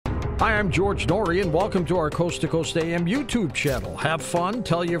Hi, I'm George Noory, and welcome to our Coast to Coast AM YouTube channel. Have fun,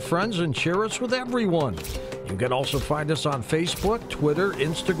 tell your friends, and share us with everyone. You can also find us on Facebook, Twitter,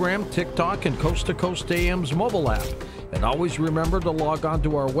 Instagram, TikTok, and Coast to Coast AM's mobile app. And always remember to log on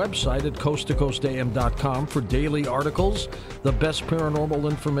to our website at coasttocoastam.com for daily articles, the best paranormal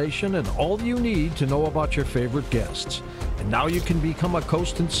information, and all you need to know about your favorite guests. And now you can become a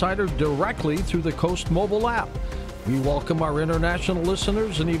Coast Insider directly through the Coast mobile app. We welcome our international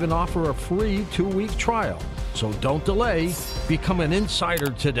listeners and even offer a free 2-week trial. So don't delay. Become an insider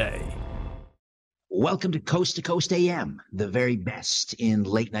today. Welcome to Coast AM, the very best in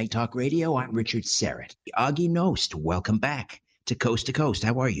late night talk radio. I'm Richard Serrett. Augie Nost, welcome back to Coast.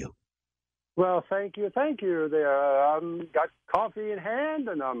 How are you? Well, thank you there. Got coffee in hand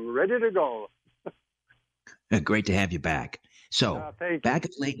and I'm ready to go. Great to have you back. So, back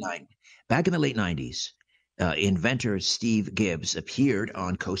in the late 90s, inventor Steve Gibbs appeared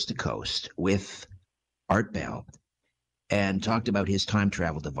on Coast to Coast with Art Bell and talked about his time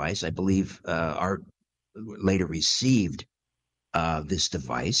travel device. I believe Art later received this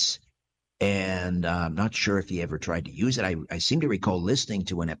device, and I'm not sure if he ever tried to use it. I seem to recall listening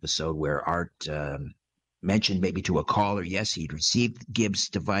to an episode where Art mentioned maybe to a caller, yes, he'd received Gibbs'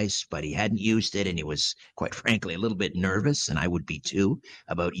 device, but he hadn't used it, and he was, quite frankly, a little bit nervous, and I would be too,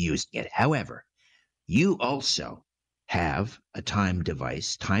 about using it. However, you also have a time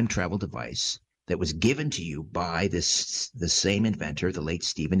travel device, that was given to you by the same inventor, the late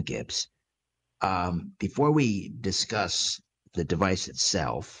Stephen Gibbs. Before we discuss the device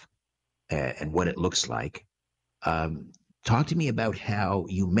itself and what it looks like, talk to me about how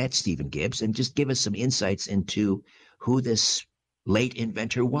you met Stephen Gibbs and just give us some insights into who this late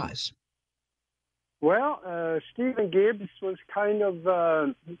inventor was. Well, Stephen Gibbs was kind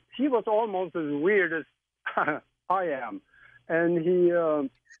of, he was almost as weird as I am. And he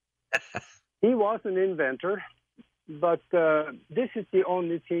was an inventor, but this is the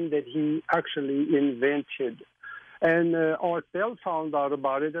only thing that he actually invented. And Art Bell found out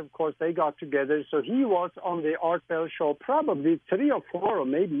about it. Of course, they got together. So he was on the Art Bell show probably 3 or 4 or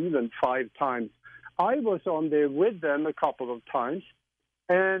maybe even 5 times. I was on there with them a couple of times.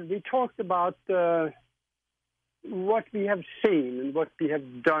 And we talked about what we have seen and what we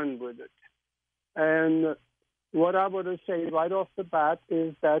have done with it. And what I want to say right off the bat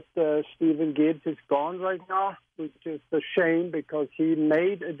is that Stephen Gibbs is gone right now, which is a shame because he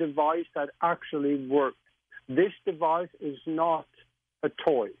made a device that actually worked. This device is not a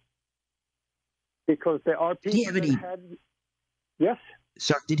toy because there are people that have. Yes.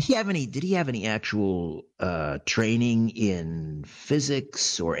 So did he have any actual training in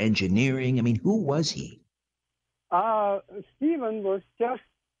physics or engineering? I mean, who was he? Stephen was just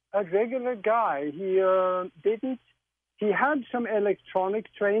a regular guy. He had some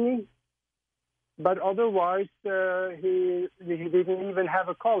electronic training, but otherwise he didn't even have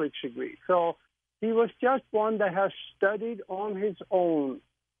a college degree. So he was just one that has studied on his own,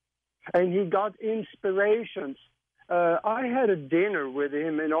 and he got inspirations. I had a dinner with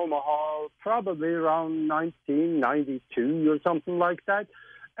him in Omaha probably around 1992 or something like that,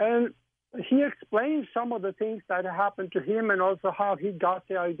 and he explained some of the things that happened to him and also how he got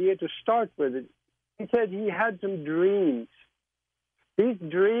the idea to start with it. He said he had some dreams. These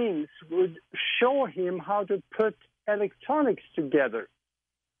dreams would show him how to put electronics together.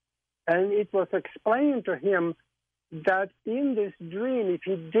 And it was explained to him that in this dream, if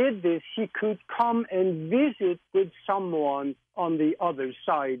he did this, he could come and visit with someone on the other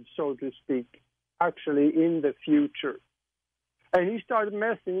side, so to speak, actually in the future. And he started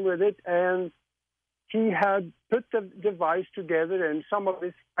messing with it, and he had put the device together, and some of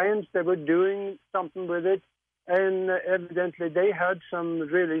his friends, they were doing something with it, and evidently they had some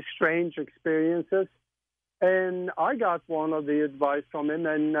really strange experiences. And I got one of the advice from him,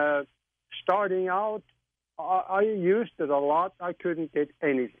 and starting out, I used it a lot. I couldn't get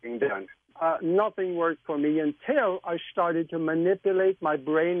anything done. Nothing worked for me until I started to manipulate my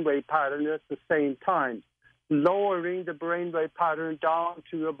brainwave pattern at the same time, lowering the brainwave pattern down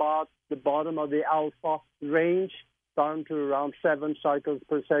to about the bottom of the alpha range, down to around 7 cycles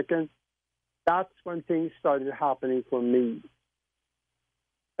per second. That's when things started happening for me.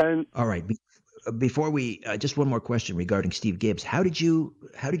 And all right, before we just one more question regarding Steve Gibbs. How did you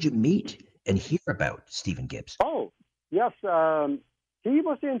meet and hear about Stephen Gibbs? Oh, yes. He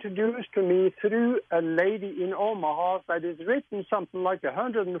was introduced to me through a lady in Omaha that has written something like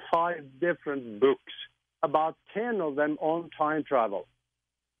 105 different books, about 10 of them on time travel.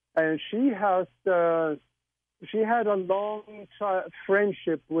 And she had a long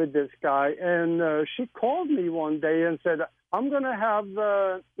friendship with this guy, and she called me one day and said, I'm going to have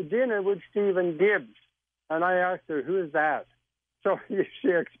dinner with Stephen Gibbs. And I asked her, who is that? So she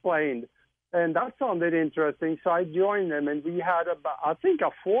explained. And that sounded interesting. So I joined them, and we had about, I think,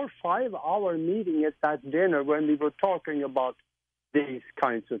 a 4 or 5 hour meeting at that dinner when we were talking about these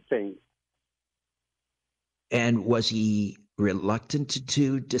kinds of things. And was he reluctant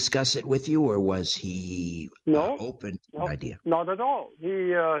to discuss it with you, or was he open to the idea? Not at all.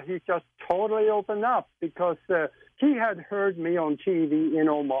 He just totally opened up because he had heard me on TV in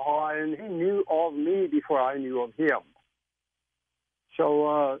Omaha, and he knew of me before I knew of him.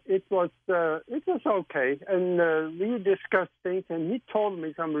 So it was okay, and we discussed things, and he told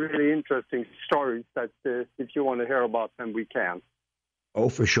me some really interesting stories that if you want to hear about them, we can. Oh,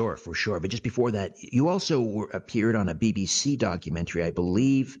 for sure. But just before that, you also appeared on a BBC documentary, I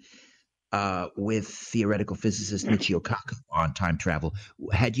believe, with theoretical physicist Michio Kaku on time travel.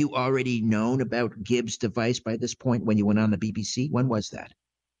 Had you already known about Gibbs' device by this point when you went on the BBC? When was that?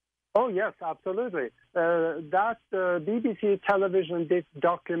 Oh, yes, absolutely. That BBC television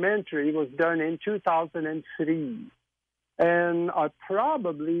documentary was done in 2003. And I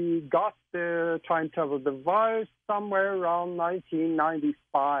probably got the time travel device somewhere around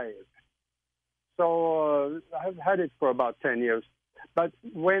 1995. So I've had it for about 10 years. But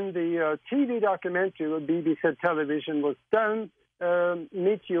when the TV documentary with BBC television was done,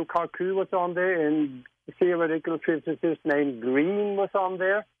 Michio Kaku was on there, and a theoretical physicist named Green was on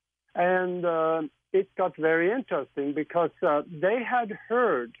there. And it got very interesting because they had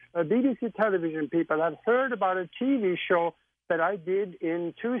heard, BBC television people had heard about a TV show that I did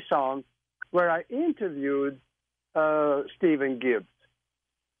in Tucson where I interviewed Stephen Gibbs.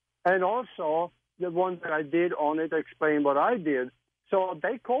 And also the one that I did on it explained what I did. So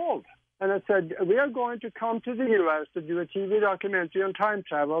they called and I said, we are going to come to the U.S. to do a TV documentary on time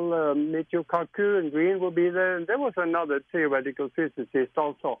travel. Michio Kaku and Green will be there. And there was another theoretical physicist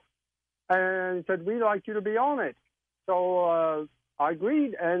also. And he said, we'd like you to be on it. So I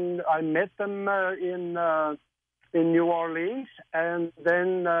agreed, and I met them in New Orleans, and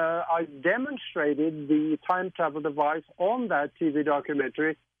then I demonstrated the time travel device on that TV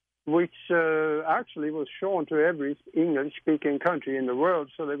documentary, which actually was shown to every English-speaking country in the world,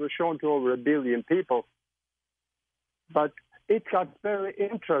 so they were shown to over 1 billion people. But it got very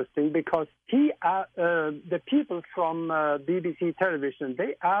interesting because the people from BBC television,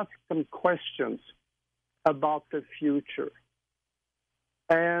 they asked some questions about the future.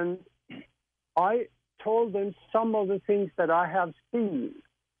 And I told them some of the things that I have seen.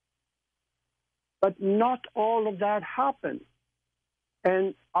 But not all of that happened.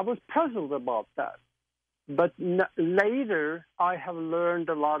 And I was puzzled about that. But later, I have learned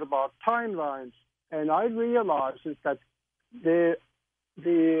a lot about timelines. And I realized that the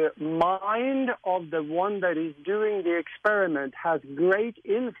mind of the one that is doing the experiment has great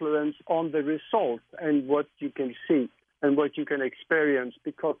influence on the results and what you can see and what you can experience,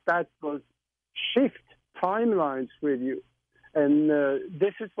 because that will shift timelines with you. And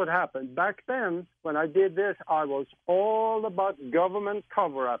this is what happened. Back then, when I did this, I was all about government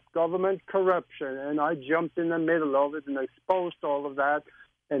cover-up, government corruption, and I jumped in the middle of it and exposed all of that,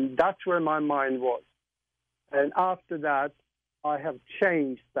 and that's where my mind was. And after that, I have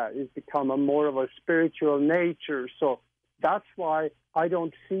changed that. It's become a more of a spiritual nature. So that's why I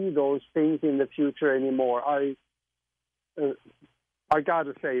don't see those things in the future anymore. I got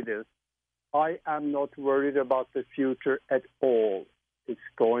to say this. I am not worried about the future at all. It's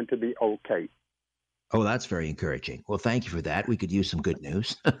going to be okay. Oh, that's very encouraging. Well, thank you for that. We could use some good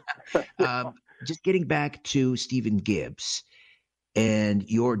news. Just getting back to Stephen Gibbs and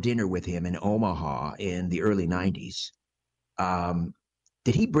your dinner with him in Omaha in the early 90s.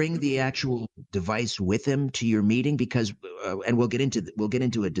 Did he bring the actual device with him to your meeting? Because, and we'll get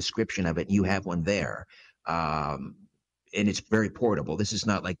into a description of it. You have one there, and it's very portable. This is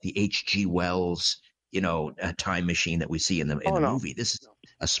not like the H.G. Wells, a time machine that we see in the movie. This is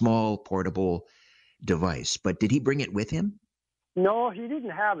a small portable device. But did he bring it with him? No, he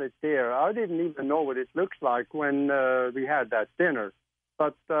didn't have it there. I didn't even know what it looks like when we had that dinner.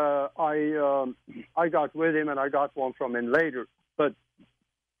 But I got with him, and I got one from him later. But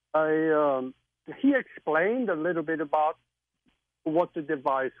he explained a little bit about what the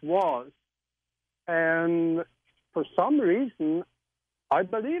device was. And for some reason, I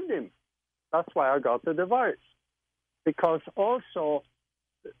believed him. That's why I got the device. Because also,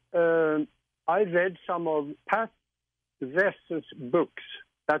 I read some of Pat Vess's books.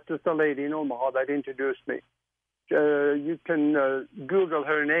 That was the lady in Omaha that introduced me. You can Google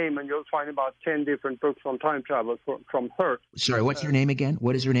her name, and you'll find about 10 different books on time travel from her. Sorry, what's her name again?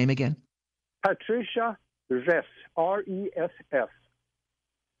 What is her name again? Patricia Ress, R-E-S-S.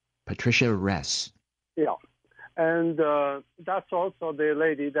 Patricia Ress. Yeah. And that's also the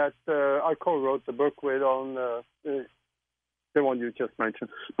lady that I co-wrote the book with on the one you just mentioned.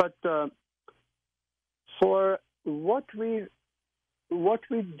 But for what we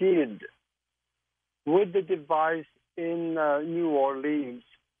did with the device in New Orleans,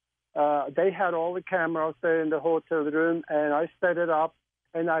 they had all the cameras there in the hotel room, and I set it up,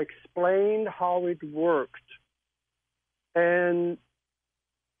 and I explained how it worked. And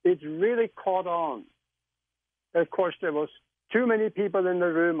it really caught on. Of course, there was too many people in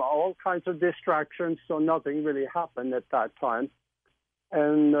the room, all kinds of distractions, so nothing really happened at that time.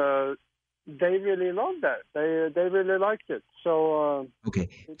 And they really loved that. They really liked it. So okay,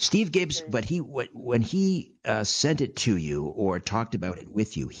 Steve Gibbs, but when he sent it to you or talked about it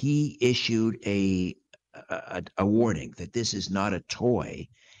with you, he issued a warning that this is not a toy,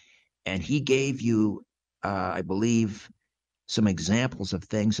 and he gave you, I believe, some examples of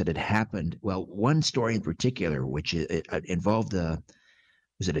things that had happened. Well, one story in particular, which involved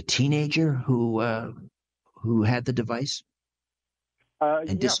was it a teenager who had the device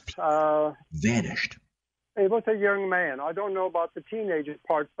and yes, vanished? It was a young man. I don't know about the teenager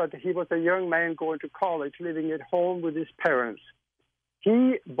part, but he was a young man going to college, living at home with his parents.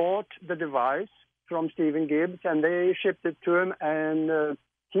 He bought the device from Stephen Gibbs, and they shipped it to him, and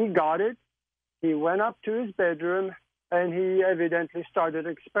he got it. He went up to his bedroom, and he evidently started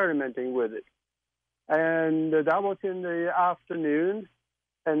experimenting with it. And that was in the afternoon.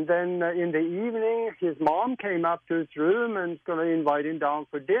 And then in the evening, his mom came up to his room and was going to invite him down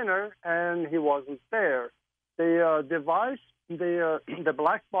for dinner, and he wasn't there. The device, the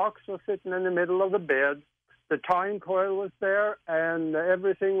black box was sitting in the middle of the bed. The time coil was there, and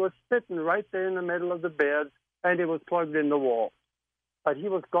everything was sitting right there in the middle of the bed, and it was plugged in the wall. But he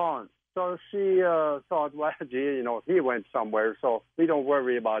was gone. So she thought, well, gee, he went somewhere, so we don't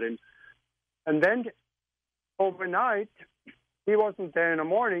worry about him. And then overnight, he wasn't there in the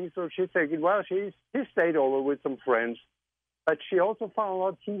morning, so she figured, well, he stayed over with some friends. But she also found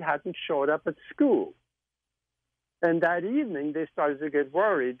out he hadn't showed up at school. And that evening, they started to get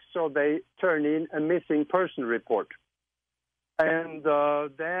worried, so they turned in a missing person report. And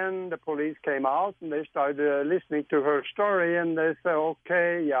then the police came out, and they started listening to her story, and they said,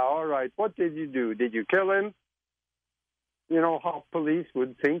 okay, yeah, all right, what did you do? Did you kill him? You know how police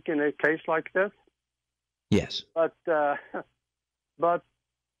would think in a case like this? Yes. But the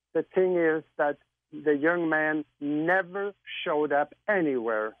thing is that the young man never showed up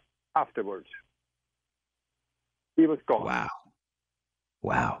anywhere afterwards. He was gone.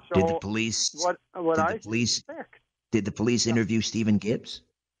 Wow. So did the police? Did the police interview Stephen Gibbs?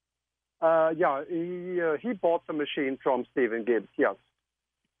 Yeah, he bought the machine from Stephen Gibbs. Yes.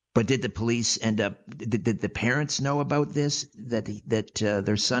 But did the police end up? Did the parents know about this? That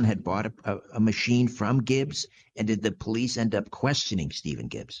their son had bought a machine from Gibbs, and did the police end up questioning Stephen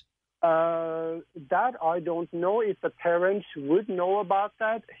Gibbs? That I don't know. If the parents would know about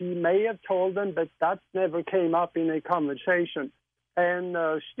that, he may have told them, but that never came up in a conversation. And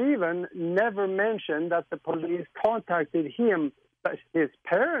Stephen never mentioned that the police contacted him, but his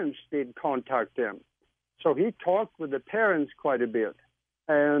parents did contact him. So he talked with the parents quite a bit.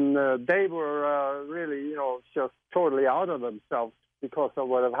 And they were really, just totally out of themselves because of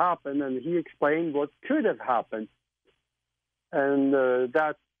what had happened. And he explained what could have happened. And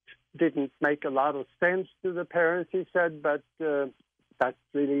that didn't make a lot of sense to the parents, he said, but that's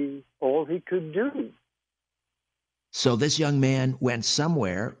really all he could do. So this young man went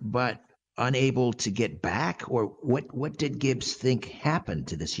somewhere, but unable to get back? Or what did Gibbs think happened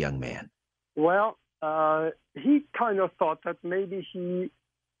to this young man? Well, he kind of thought that maybe he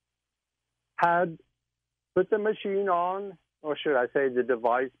had put the machine on, or should I say the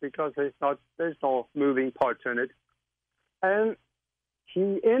device, because there's no moving parts in it. And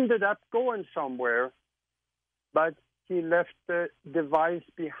he ended up going somewhere, but he left the device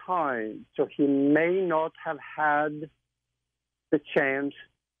behind, so he may not have had the chance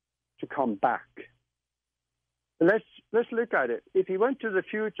to come back. Let's look at it. If he went to the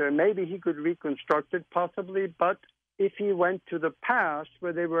future, maybe he could reconstruct it possibly, but if he went to the past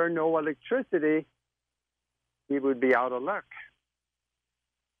where there were no electricity, he would be out of luck.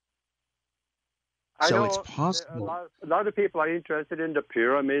 So it's possible. A lot of people are interested in the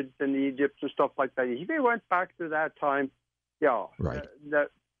pyramids in Egypt and stuff like that. If he went back to that time, yeah, right.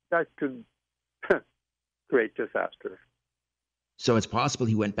 That could create disaster. So it's possible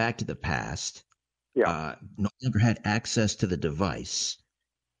he went back to the past, no longer had access to the device.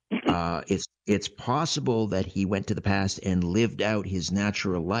 It's possible that he went to the past and lived out his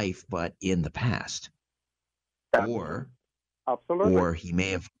natural life, but in the past. or absolutely, or he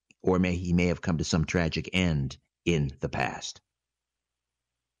may have come to some tragic end in the past.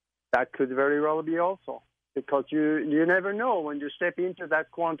 that could very well be also, because you never know when you step into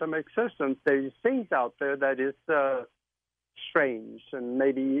that quantum existence. There's things out there that is strange, and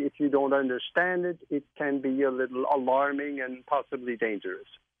maybe if you don't understand it, it can be a little alarming and possibly dangerous.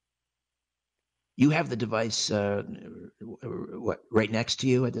 You have the device right next to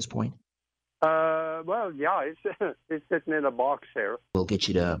you at this point? Well, yeah, it's sitting in a box here. We'll get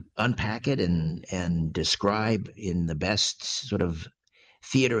you to unpack it and describe in the best sort of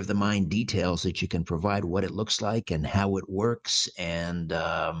theater of the mind details that you can provide what it looks like and how it works and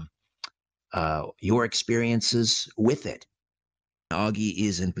your experiences with it. Augie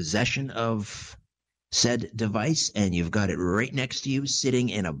is in possession of said device, and you've got it right next to you sitting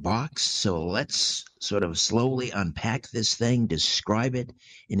in a box. So let's sort of slowly unpack this thing, describe it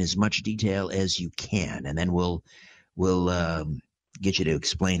in as much detail as you can, and then we'll get you to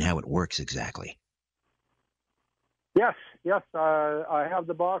explain how it works exactly. Yes, I have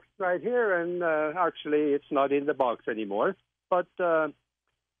the box right here, and actually it's not in the box anymore, but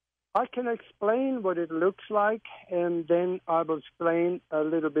I can explain what it looks like, and then I will explain a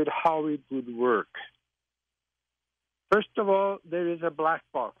little bit how it would work. First of all, there is a black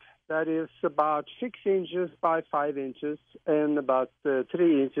box that is about 6 inches by 5 inches and about 3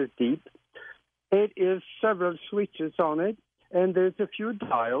 inches deep. It is several switches on it, and there's a few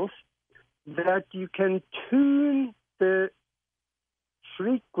dials that you can tune the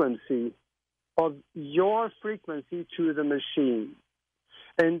frequency of your frequency to the machine.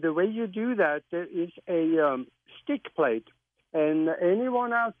 And the way you do that, there is a stick plate. And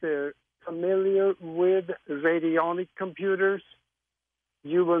anyone out there familiar with radionic computers,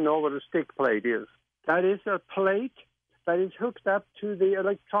 you will know what a stick plate is. That is a plate that is hooked up to the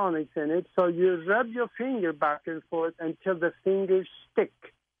electronics in it, so you rub your finger back and forth until the fingers stick.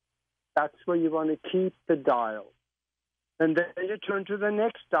 That's where you want to keep the dial. And then you turn to the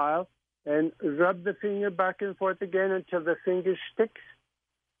next dial and rub the finger back and forth again until the finger sticks,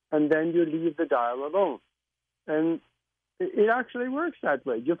 and then you leave the dial alone. And it actually works that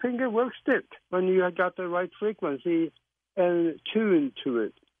way. Your finger will stick when you have got the right frequency and tuned to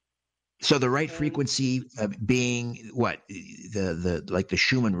it. So the right frequency being what, the like the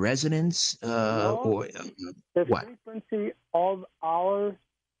Schumann resonance, or the what? Frequency of our,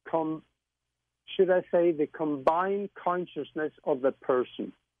 should I say, the combined consciousness of the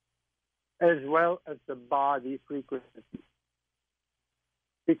person, as well as the body frequency.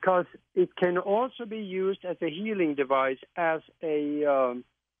 Because it can also be used as a healing device, as a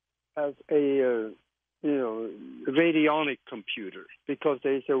radionic computer, because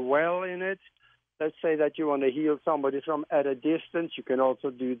there's a well in it. Let's say that you want to heal somebody from at a distance, you can also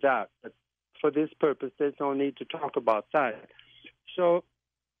do that. But for this purpose, there's no need to talk about that. So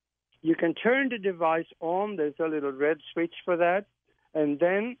you can turn the device on. There's a little red switch for that, and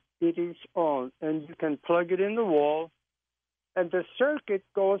then it is on, and you can plug it in the wall. And the circuit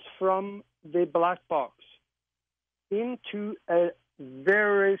goes from the black box into a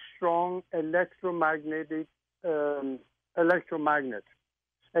very strong electromagnet.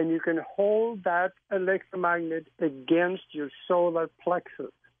 And you can hold that electromagnet against your solar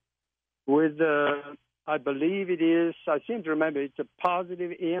plexus with, I believe it is, I seem to remember, it's a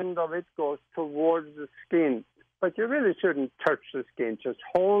positive end of it goes towards the skin. But you really shouldn't touch the skin. Just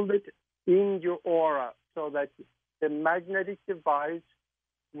hold it in your aura so that the magnetic device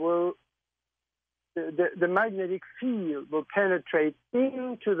will, the magnetic field will penetrate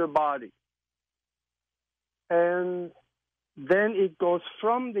into the body. And then it goes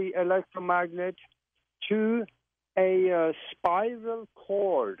from the electromagnet to a spiral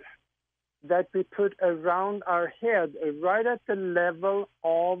cord that we put around our head, right at the level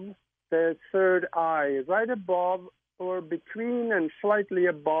of the third eye, right above or between and slightly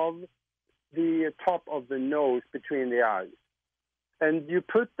above the top of the nose, between the eyes. And you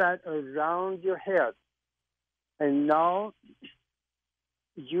put that around your head. And now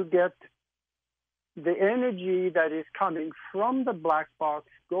you get the energy that is coming from the black box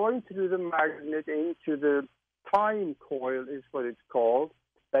going through the magnet into the time coil, is what it's called,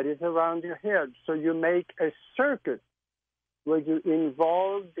 that is around your head. So you make a circuit where you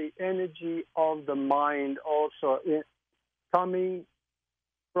involve the energy of the mind also coming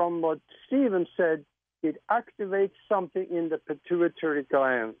from what Stephen said. It activates something in the pituitary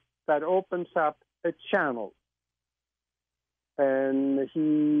gland that opens up a channel. And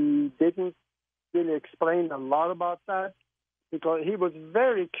he didn't really explain a lot about that because he was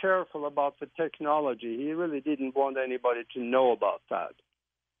very careful about the technology. He really didn't want anybody to know about that.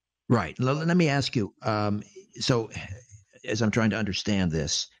 Right. Let me ask you. So, as I'm trying to understand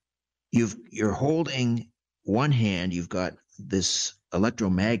this, you're holding one hand. You've got this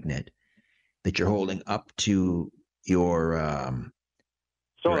electromagnet that you're holding up to your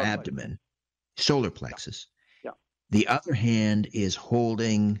abdomen, solar plexus. Yeah. The other hand is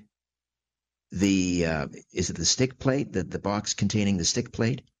holding the is it the stick plate, the box containing the stick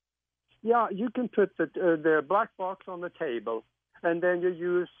plate? Yeah, you can put the black box on the table, and then you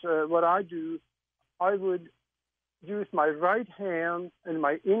use what I do. I would use my right hand and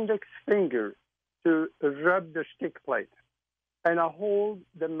my index finger to rub the stick plate, and I hold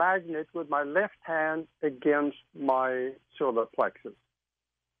the magnet with my left hand against my solar plexus.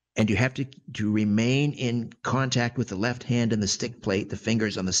 And you have to remain in contact with the left hand and the stick plate, the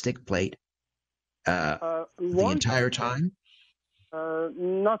fingers on the stick plate, the entire time?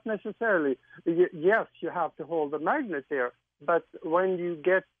 Not necessarily. Yes, you have to hold the magnet there, but when you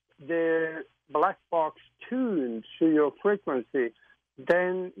get the black box tuned to your frequency,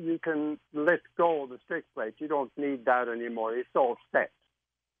 then you can let go of the stick plate. You don't need that anymore. It's all set.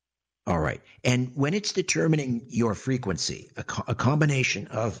 All right. And when it's determining your frequency, a combination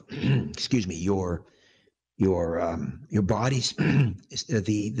of, excuse me, your body's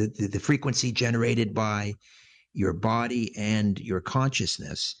the frequency generated by your body and your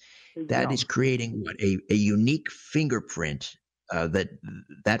consciousness, that is creating what a unique fingerprint.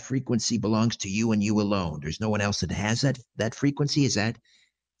 That frequency belongs to you and you alone. There's no one else that has that frequency. Is that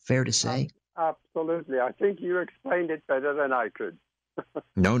fair to say? Absolutely. I think you explained it better than I could.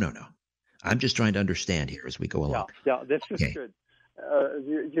 No. I'm just trying to understand here as we go along. Yeah, this is good.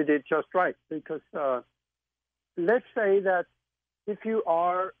 You did just right, because let's say that if you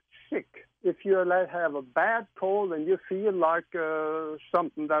are sick, if you have a bad cold and you feel like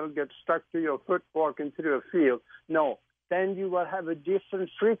something that'll get stuck to your foot walking through a field, then you will have a different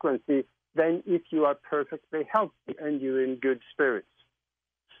frequency than if you are perfectly healthy and you're in good spirits.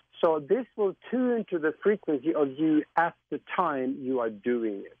 So this will tune to the frequency of you at the time you are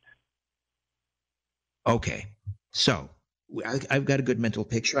doing it. Okay. So I've got a good mental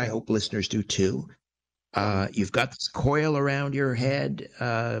picture. I hope listeners do too. You've got this coil around your head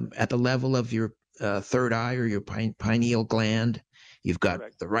at the level of your third eye or your pineal gland. You've got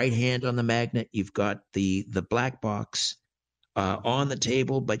the right hand on the magnet. You've got the black box on the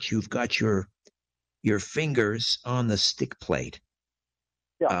table, but you've got your fingers on the stick plate.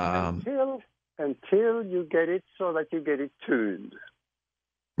 Yeah, until you get it so that you get it tuned.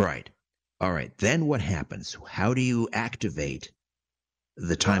 Right. All right. Then what happens? How do you activate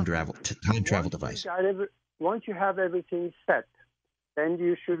the time travel device? Once you have everything set, then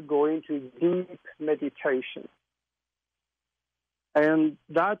you should go into deep meditation. And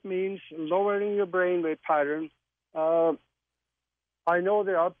that means lowering your brainwave pattern. I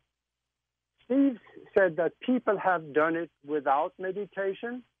know Steve said that people have done it without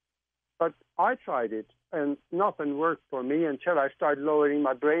meditation, but I tried it and nothing worked for me until I started lowering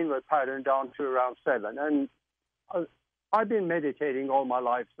my brainwave pattern down to around 7. And I've been meditating all my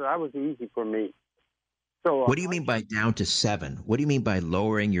life, so that was easy for me. So, what do you mean by down to 7? What do you mean by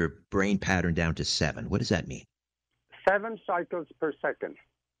lowering your brain pattern down to 7? What does that mean? 7 cycles per second.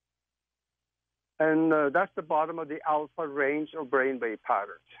 And that's the bottom of the alpha range of brainwave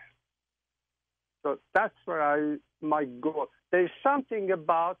patterns. So that's where I might go. There's something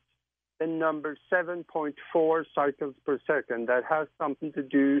about the number 7.4 cycles per second that has something to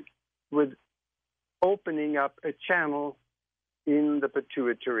do with opening up a channel in the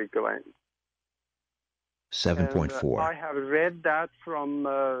pituitary gland. 7.4. I have read that from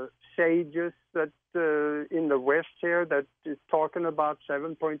sages that in the West here that is talking about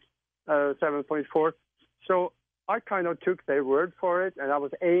 7.4. So I kind of took their word for it, and I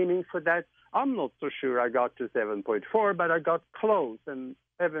was aiming for that. I'm not so sure I got to 7.4, but I got close, and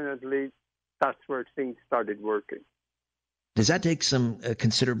evidently that's where things started working. Does that take some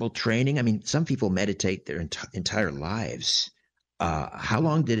considerable training? I mean, some people meditate their entire lives. How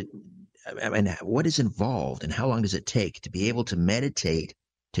long did it? I mean, what is involved, and how long does it take to be able to meditate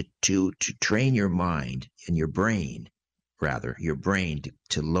to train your mind and your brain,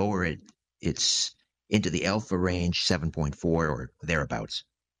 to lower it's into the alpha range 7.4 or thereabouts?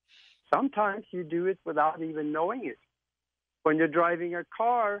 Sometimes you do it without even knowing it. When you're driving a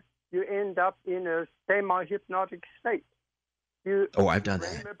car, you end up in a semi-hypnotic state. I've done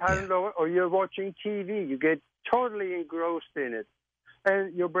that. Yeah. Or you're watching TV, you get totally engrossed in it,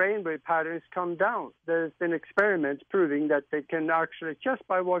 and your brainwave patterns come down. There's been experiments proving that they can actually, just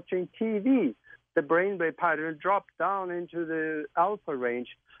by watching TV, the brainwave pattern drop down into the alpha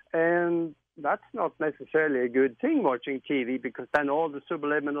range, and that's not necessarily a good thing, watching TV, because then all the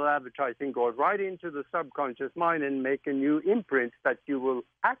subliminal advertising goes right into the subconscious mind and make a new imprint that you will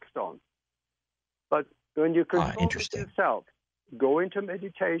act on. But when you control it yourself, go into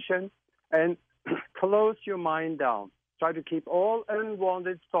meditation and close your mind down. Try to keep all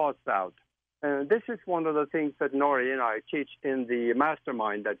unwanted thoughts out. And this is one of the things that Noory and I teach in the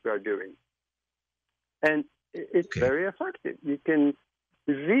mastermind that we are doing. And it's very effective. You can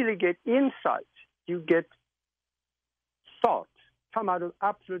really get insight. You get thoughts come out of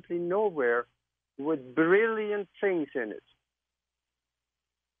absolutely nowhere with brilliant things in it.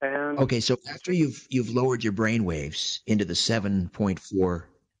 And okay, so after you've lowered your brain waves into the 7.4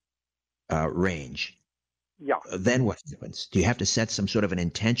 range, then what happens? Do you have to set some sort of an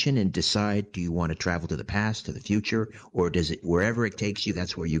intention and decide, do you want to travel to the past, to the future, or does it, wherever it takes you,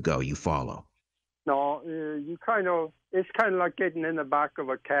 that's where you go, you follow? No, it's kind of like getting in the back of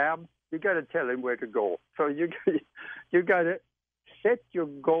a cab. You got to tell him where to go. So you got to set your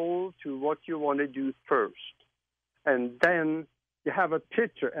goal to what you want to do first. And then you have a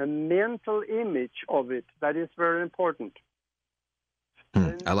picture, a mental image of it. That is very important.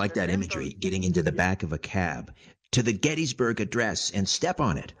 I like that imagery, getting into the back of a cab to the Gettysburg Address and step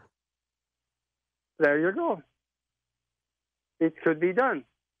on it. There you go. It could be done.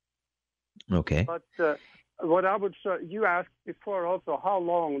 Okay. But what I would say, you asked before also, how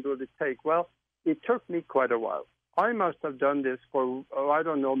long did it take? Well, it took me quite a while. I must have done this for,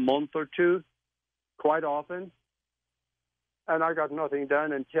 a month or two, quite often. And I got nothing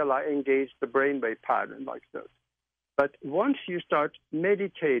done until I engaged the brainwave pattern like this. But once you start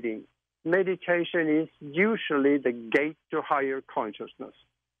meditating, meditation is usually the gate to higher consciousness.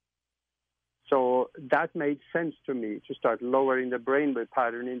 So that made sense to me to start lowering the brainwave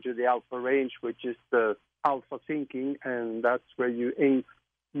pattern into the alpha range, which is the alpha thinking, and that's where you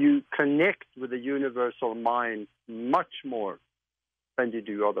connect with the universal mind much more than you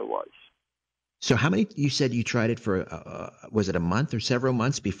do otherwise. So you said you tried it for, was it a month or several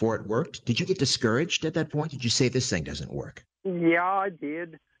months before it worked? Did you get discouraged at that point? Did you say this thing doesn't work? Yeah, I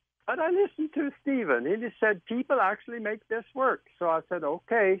did. But I listened to Stephen. He just said, people actually make this work. So I said,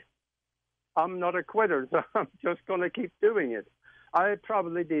 okay, I'm not a quitter, so I'm just going to keep doing it. I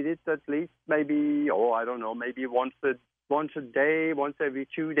probably did it at least maybe once a day, once every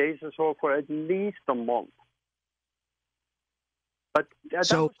 2 days or so for at least a month. But that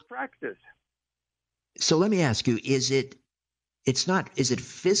was practice. So let me ask you, is it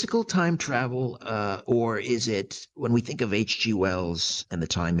physical time travel, or is it, when we think of H.G. Wells and the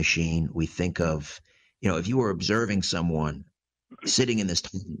time machine, we think of, if you were observing someone sitting in this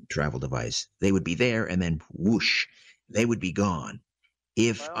time travel device, they would be there and then whoosh, they would be gone.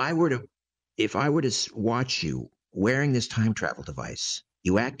 If I were to watch you wearing this time travel device,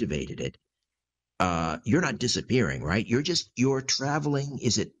 you activated it, you're not disappearing, right? You're traveling.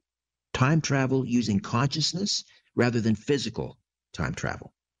 Is it time travel using consciousness rather than physical time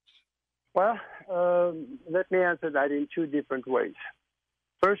travel? Well, let me answer that in two different ways.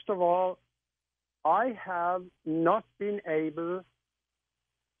 First of all, I have not been able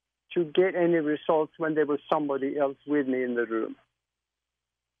to get any results when there was somebody else with me in the room.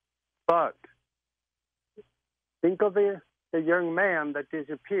 But think of the young man that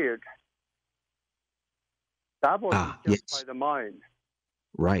disappeared. That was just by the mind.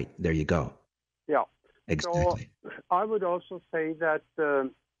 Right. There you go. Yeah. Exactly. So I would also say that,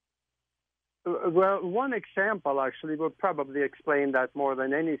 one example actually would probably explain that more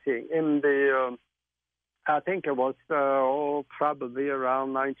than anything. In the, I think it was probably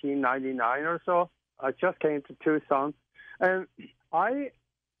around 1999 or so, I just came to Tucson. And I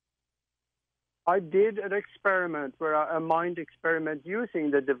did an experiment, a mind experiment using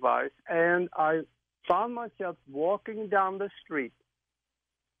the device, and I found myself walking down the street.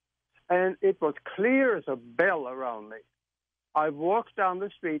 And it was clear as a bell around me. I walked down the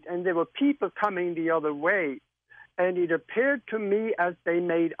street, and there were people coming the other way. And it appeared to me as they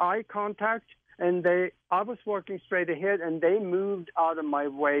made eye contact, and I was walking straight ahead, and they moved out of my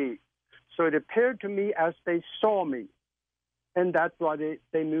way. So it appeared to me as they saw me. And that's why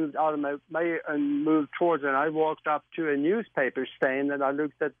they moved out of my way and moved towards it. And I walked up to a newspaper stand, and I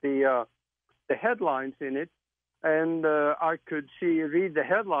looked at the headlines in it, and I could read the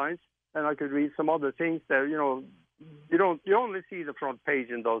headlines. And I could read some other things there. You only see the front page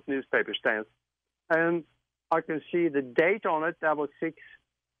in those newspaper stands. And I can see the date on it. That was 6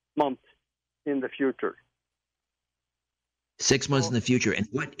 months in the future. 6 months in the future.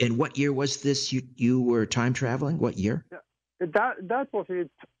 And what year was this? You were time traveling? What year? That was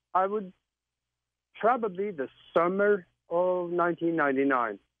it. I would probably the summer of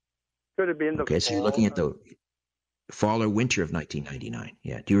 1999. Could have been the Okay, so you're looking at the fall or winter of 1999.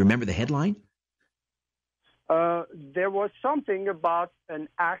 Yeah. Do you remember the headline? There was something about an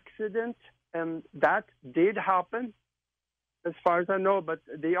accident, and that did happen, as far as I know. But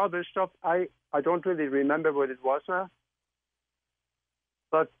the other stuff, I don't really remember what it was now.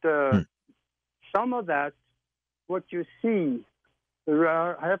 But some of that, what you see,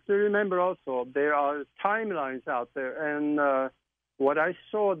 I have to remember also, there are timelines out there, and what I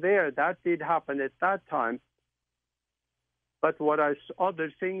saw there, that did happen at that time. But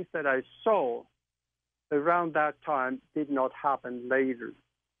other things that I saw around that time did not happen later,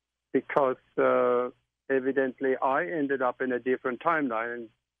 because evidently I ended up in a different timeline. And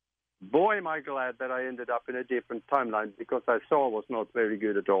boy, am I glad that I ended up in a different timeline, because I saw was not very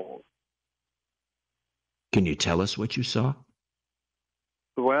good at all. Can you tell us what you saw?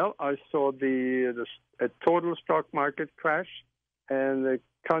 Well, I saw a total stock market crash, and the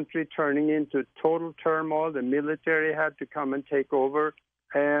country turning into total turmoil. The military had to come and take over,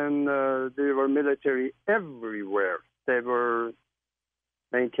 and there were military everywhere. They were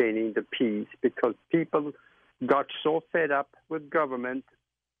maintaining the peace because people got so fed up with government,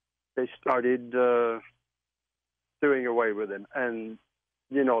 they started doing away with them. And,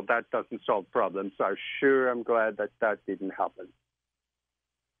 you know, that doesn't solve problems. So I'm glad that didn't happen.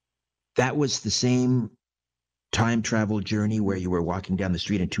 That was the same time travel journey where you were walking down the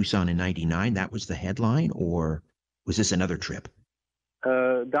street in Tucson in 99? That was the headline, or was this another trip?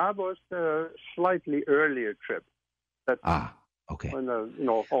 That was a slightly earlier trip. Okay. When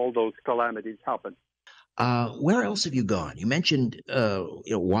all those calamities happened. Where else have you gone? You mentioned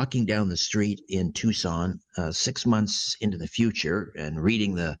walking down the street in Tucson 6 months into the future and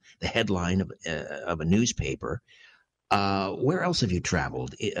reading the headline of a newspaper. Where else have you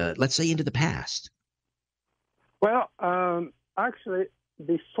traveled? Let's say into the past. Well, actually,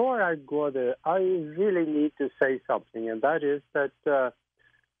 before I go there, I really need to say something, and that is that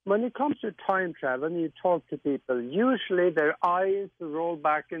when it comes to time travel and you talk to people, usually their eyes roll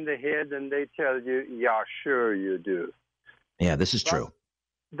back in the head and they tell you, yeah, sure you do. Yeah, this is true.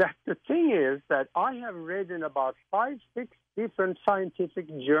 The thing is that I have read in about 5-6 different scientific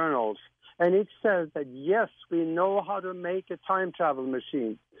journals, and it says that, yes, we know how to make a time travel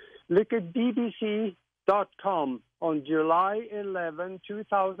machine. Look at BBC.com on July 11,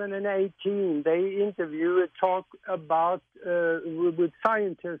 2018. They interview and talk about with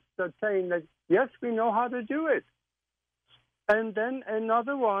scientists that saying that, yes, we know how to do it. And then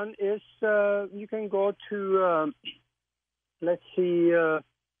another one is you can go to, let's see,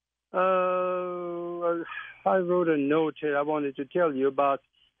 I wrote a note here I wanted to tell you about.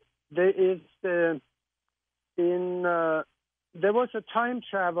 There was a time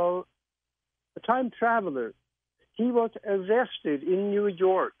traveler. He was arrested in New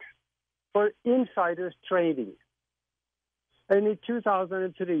York for insider's trading, and in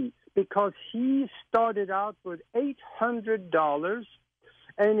 2003, because he started out with $800,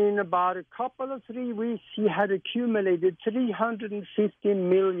 and in about a couple of 3 weeks, he had accumulated $350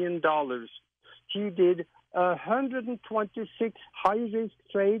 million. He did 126 high-risk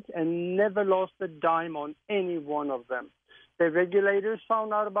trades and never lost a dime on any one of them. The regulators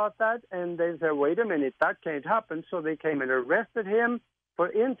found out about that, and they said, wait a minute, that can't happen. So they came and arrested him for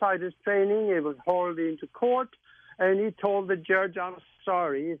insider's trading. He was hauled into court, and he told the judge, I'm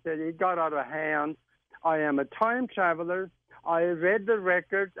sorry. He said, it got out of hand. I am a time traveler. I read the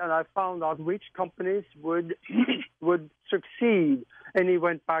records, and I found out which companies would succeed. And he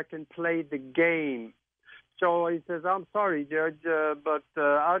went back and played the game. So he says, I'm sorry, Judge, but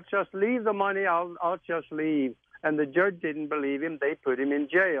I'll just leave the money. I'll just leave. And the judge didn't believe him. They put him in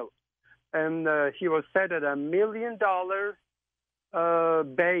jail. And he was set at $1 million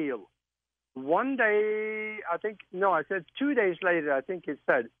bail. One day, I said 2 days later, I think it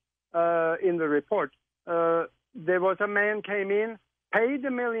said in the report, there was a man came in, paid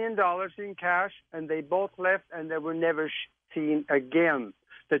 $1 million in cash, and they both left, and they were never seen again.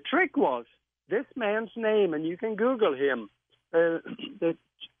 The trick was this man's name, and you can Google him.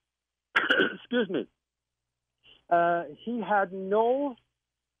 Excuse me. He had no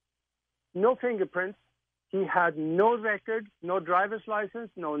fingerprints. He had no record, no driver's license,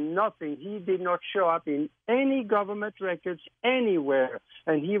 no nothing. He did not show up in any government records anywhere,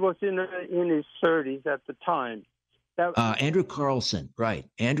 and he was in his 30s at the time. Andrew Carlson, right?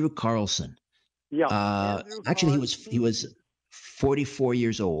 Andrew Carlson. Yeah. Actually, he was 44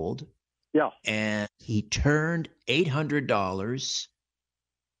 years old. Yeah. And he turned $800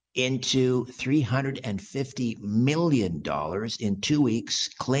 into $350 million in 2 weeks,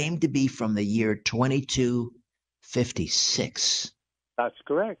 claimed to be from the year 2256. That's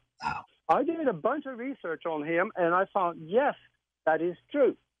correct. Wow. I did a bunch of research on him, and I found, yes, that is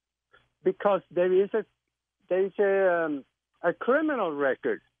true. Because there is a criminal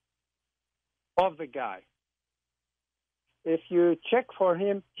record of the guy. If you check for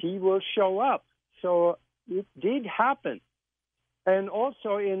him, he will show up. So it did happen. And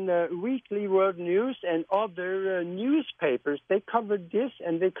also in the Weekly World News and other newspapers, they covered this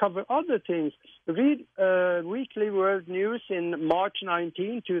and they cover other things. Read Weekly World News in March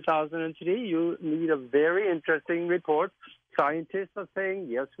 19, 2003. You meet a very interesting report. Scientists are saying,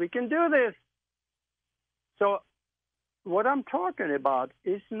 yes, we can do this. So what I'm talking about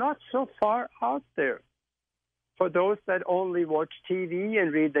is not so far out there. For those that only watch TV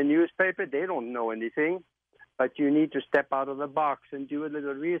and read the newspaper, they don't know anything. But you need to step out of the box and do a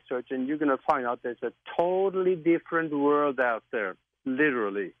little research, and you're going to find out there's a totally different world out there,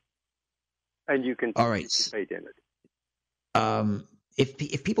 literally. And you can participate in it.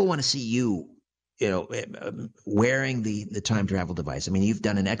 If people want to see you, wearing the time travel device, I mean, you've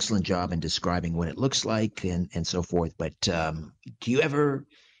done an excellent job in describing what it looks like and so forth. But do you ever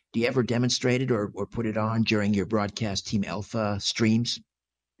demonstrate it or put it on during your broadcast Team Alpha streams?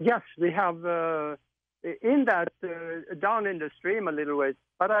 Yes, we have in that down in the stream a little ways.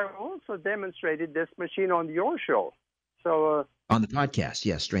 But I also demonstrated this machine on your show. So on the podcast,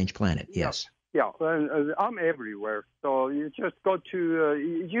 yes, Strange Planet, yes. Yeah, and I'm everywhere. So you just go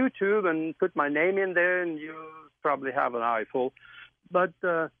to YouTube and put my name in there, and you probably have an eyeful. But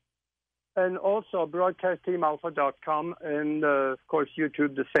and also broadcastteamalpha.com, and of course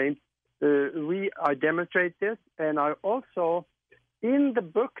YouTube the same. I demonstrate this, and I also, in the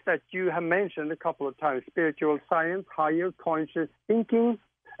book that you have mentioned a couple of times, Spiritual Science, Higher Conscious Thinking,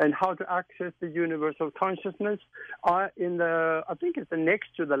 and How to Access the Universal Consciousness, I think it's the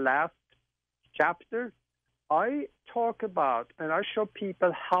next to the last chapter, I talk about and I show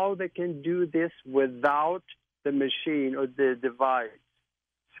people how they can do this without the machine or the device.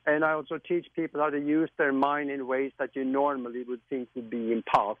 And I also teach people how to use their mind in ways that you normally would think would be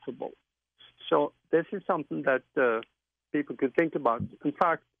impossible. So this is something that people could think about. In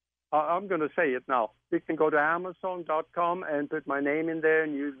fact, I'm going to say it now. You can go to Amazon.com and put my name in there,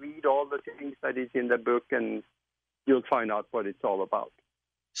 and you read all the things that is in the book, and you'll find out what it's all about.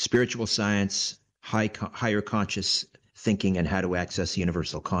 Spiritual Science, Higher Conscious Thinking, and How to Access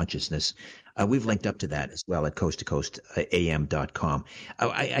Universal Consciousness. We've linked up to that as well at coasttocoastam.com.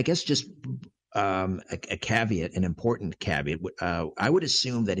 I guess just a caveat, an important caveat. I would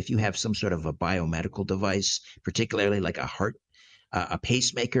assume that if you have some sort of a biomedical device, particularly like a heart, a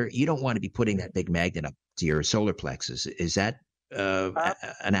pacemaker, you don't want to be putting that big magnet up to your solar plexus. Is that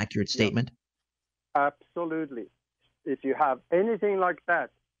an accurate statement? Absolutely. If you have anything like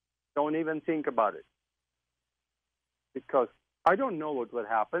that, don't even think about it. Because I don't know what would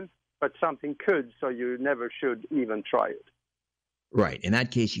happen, but something could, so you never should even try it. Right. In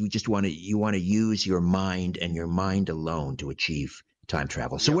that case, you just want to use your mind and your mind alone to achieve time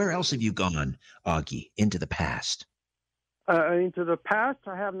travel. So where else have you gone, Augie, into the past? Into the past,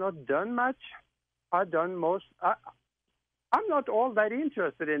 I have not done much. I've done most. I'm not all that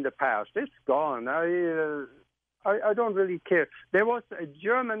interested in the past. It's gone. I don't really care. There was a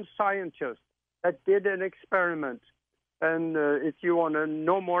German scientist that did an experiment. And if you want to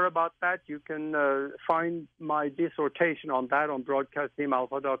know more about that, you can find my dissertation on that on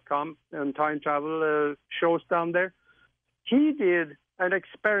broadcastteamalpha.com and time travel shows down there. He did an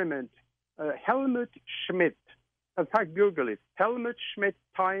experiment, Helmut Schmidt. In fact, Google it. Helmut Schmidt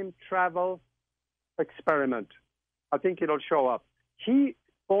time travel experiment. I think it'll show up. He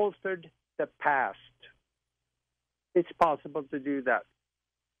altered the past. It's possible to do that.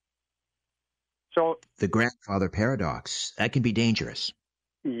 So the grandfather paradox, that can be dangerous.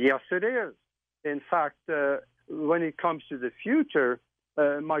 Yes, it is. In fact, when it comes to the future,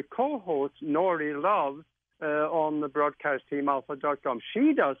 my co-host, Noory Love, on the broadcastteamalpha.com,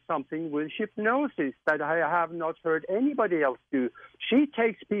 she does something with hypnosis that I have not heard anybody else do. She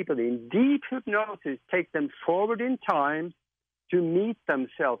takes people in deep hypnosis, take them forward in time to meet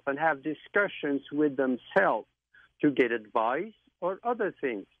themselves and have discussions with themselves to get advice or other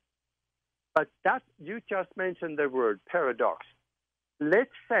things. But that, you just mentioned the word paradox. Let's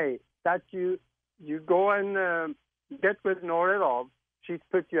say that you go and get with Noory Love. She's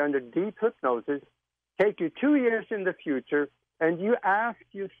put you under deep hypnosis, take you 2 years in the future, and you ask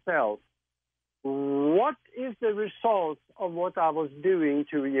yourself, what is the result of what I was doing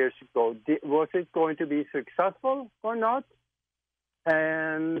 2 years ago? Was it going to be successful or not?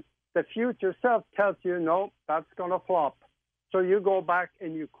 And the future self tells you, no, that's going to flop. So you go back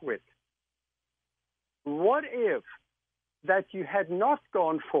and you quit. What if that you had not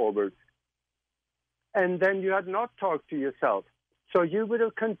gone forward, and then you had not talked to yourself. So you would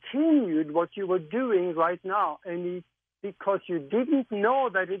have continued what you were doing right now, and because you didn't know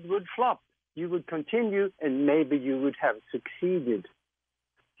that it would flop, you would continue, and maybe you would have succeeded.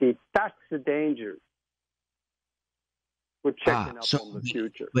 See, that's the danger. We're checking up on the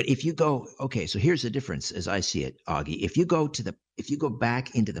future. But if you go, okay, so here's the difference as I see it, Augie. If you go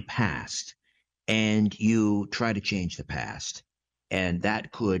back into the past and you try to change the past, and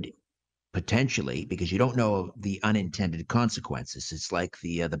that could potentially, because you don't know the unintended consequences, it's like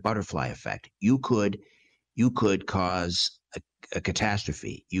the butterfly effect. You could cause a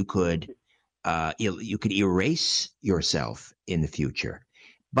catastrophe. You could erase yourself in the future.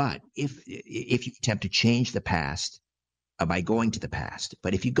 But if you attempt to change the past by going to the past,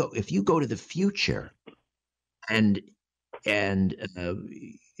 but if you go to the future and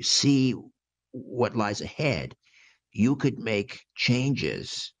see what lies ahead, you could make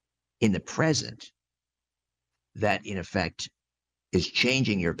changes in the present that, in effect, is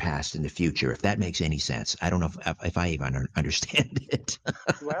changing your past in the future. If that makes any sense, I don't know if I even understand it.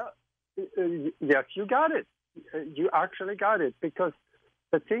 Well, yes, you got it. You actually got it, because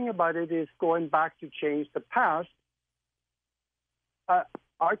the thing about it is going back to change the past.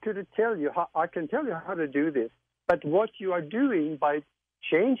 I can tell you how to do this, but what you are doing by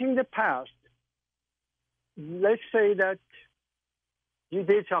changing the past, let's say that you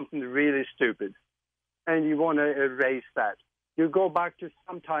did something really stupid and you want to erase that. You go back to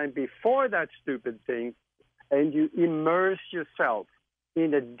some time before that stupid thing and you immerse yourself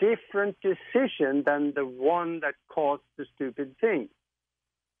in a different decision than the one that caused the stupid thing.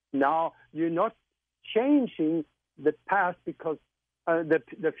 Now, you're not changing the past because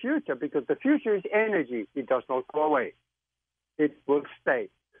the future, because the future is energy. It does not go away. It will stay.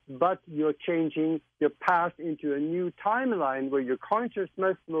 But you're changing your past into a new timeline where your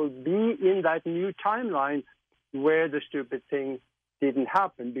consciousness will be in that new timeline where the stupid thing didn't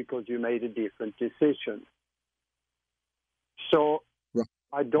happen because you made a different decision. So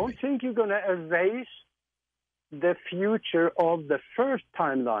I don't think you're going to erase the future of the first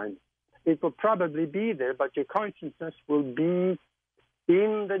timeline. It will probably be there, but your consciousness will be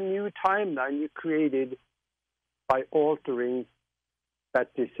in the new timeline you created by altering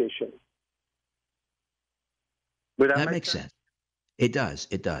that decision. That makes sense. It does.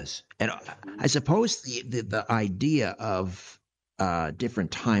 It does. And I suppose the idea of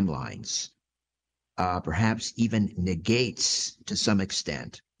different timelines perhaps even negates, to some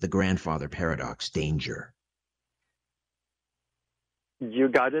extent, the grandfather paradox danger. You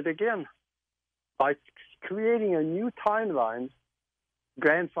got it again. By creating a new timeline,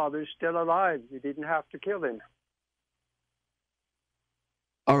 grandfather is still alive. You didn't have to kill him.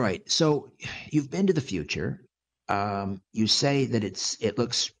 All right. So you've been to the future. You say that it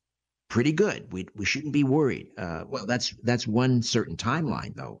looks pretty good. We shouldn't be worried. Well, that's one certain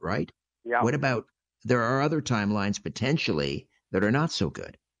timeline, though, right? Yeah. What about, there are other timelines potentially that are not so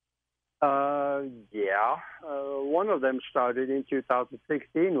good? Yeah. One of them started in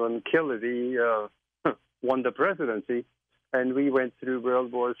 2016 when Hillary won the presidency, and we went through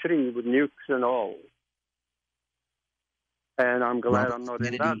World War III with nukes and all. And I'm glad I'm not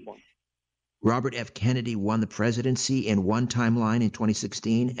in that one. Robert F. Kennedy won the presidency in one timeline in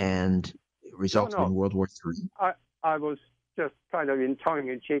 2016 and resulted in World War III? I was just kind of in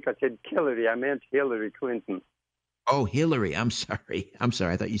tongue-in-cheek. I said Hillary. I meant Hillary Clinton. Oh, Hillary. I'm sorry. I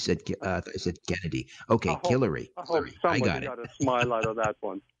thought you said Kennedy. Okay, Hillary. I hope somebody got a smile out of that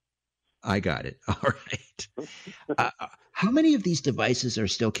one. I got it. All right. How many of these devices are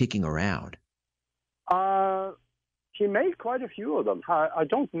still kicking around? He made quite a few of them. I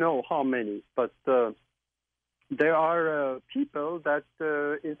don't know how many, but there are people that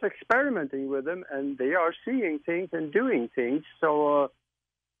is experimenting with them, and they are seeing things and doing things. So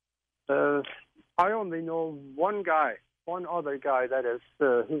I only know one other guy that is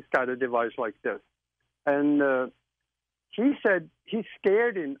he's got a device like this, and he said he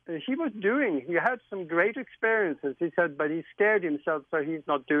scared him. He had some great experiences. He said, but he scared himself, so he's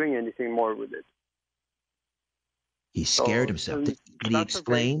not doing anything more with it. He scared himself. Did he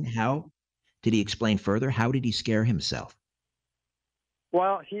explain how? Did he explain further? How did he scare himself?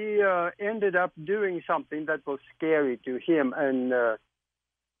 Well, he ended up doing something that was scary to him, and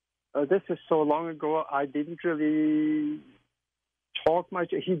this is so long ago, I didn't really talk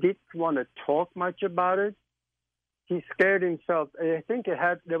much. He didn't want to talk much about it. He scared himself. I think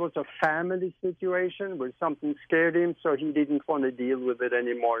there was a family situation where something scared him, so he didn't want to deal with it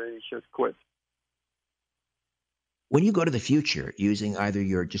anymore, and he just quit. When you go to the future using either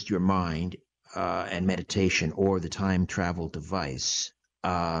your mind and meditation, or the time travel device.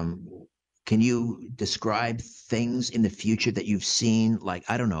 Can you describe things in the future that you've seen? Like,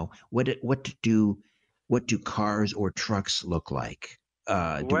 I don't know, what do cars or trucks look like?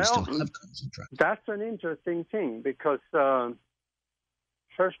 Do we still have cars and trucks? That's an interesting thing because,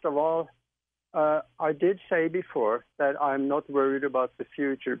 first of all, I did say before that I'm not worried about the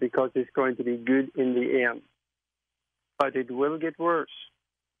future because it's going to be good in the end. But it will get worse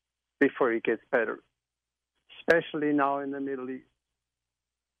before it gets better, especially now in the Middle East.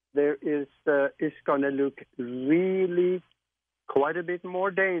 It's going to look really quite a bit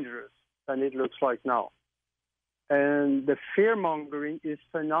more dangerous than it looks like now. And the fear-mongering is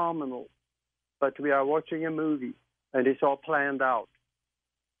phenomenal. But we are watching a movie, and it's all planned out.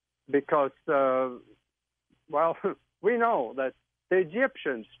 Because, we know that the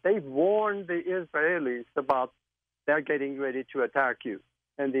Egyptians, they've warned the Israelis about they're getting ready to attack you,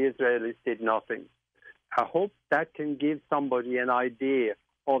 and the Israelis did nothing. I hope that can give somebody an idea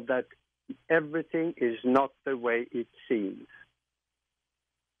of that everything is not the way it seems.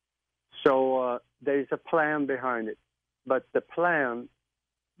 So there is a plan behind it. But the plan,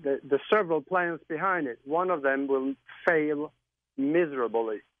 the several plans behind it, one of them will fail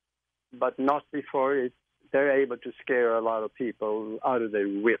miserably, but not before they're able to scare a lot of people out of their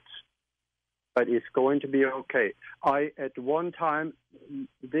wits. But it's going to be okay. At one time,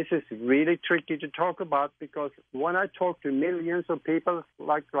 this is really tricky to talk about because when I talk to millions of people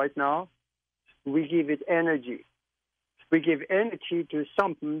like right now, we give it energy. We give energy to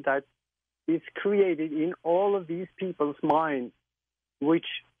something that is created in all of these people's minds, which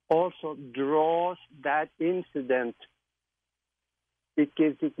also draws that incident. It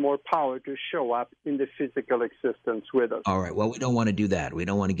gives it more power to show up in the physical existence with us. All right. Well, we don't want to do that. We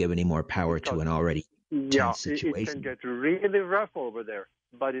don't want to give any more power to an already tense situation. It can get really rough over there,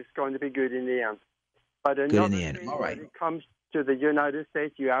 but it's going to be good in the end. But good in the end. All right. When it comes to the United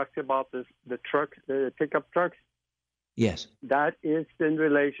States, you asked about the trucks, the pickup trucks. Yes. That is in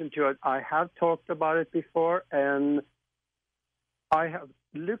relation to it. I have talked about it before, and I have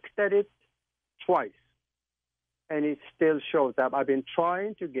looked at it twice. And it still shows up. I've been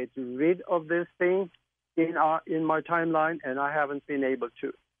trying to get rid of this thing in my timeline, and I haven't been able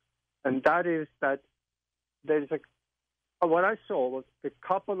to. And that is that what I saw was a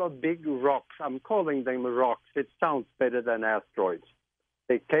couple of big rocks. I'm calling them rocks. It sounds better than asteroids.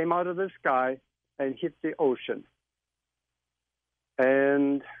 They came out of the sky and hit the ocean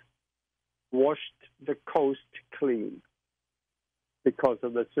and washed the coast clean because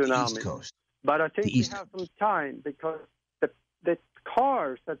of the tsunami. East Coast. But I think we have some time because the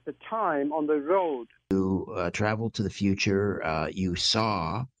cars at the time on the road. You traveled to the future. You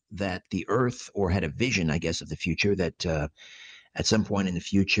saw that the Earth, or had a vision, I guess, of the future, that at some point in the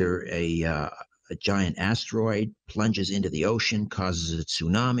future, a giant asteroid plunges into the ocean, causes a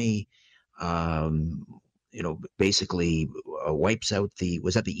tsunami, basically wipes out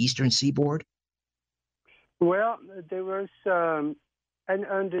was that the eastern seaboard? Well, there was an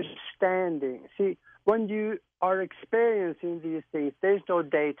understanding. See, when you are experiencing these things, there's no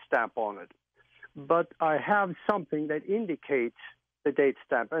date stamp on it. But I have something that indicates the date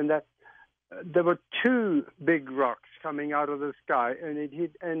stamp, and that there were two big rocks coming out of the sky, and it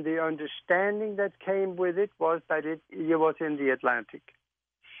hit. And the understanding that came with it was that it was in the Atlantic,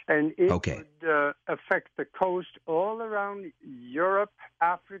 and it would affect the coast all around Europe,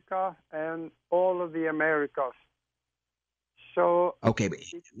 Africa, and all of the Americas. So, okay, but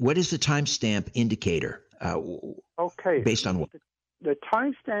what is the timestamp indicator? Based on what? The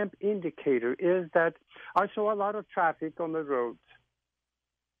timestamp indicator is that I saw a lot of traffic on the roads.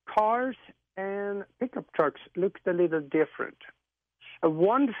 Cars and pickup trucks looked a little different.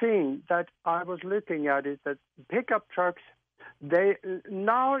 One thing that I was looking at is that pickup trucks,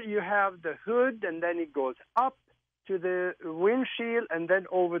 now you have the hood, and then it goes up to the windshield and then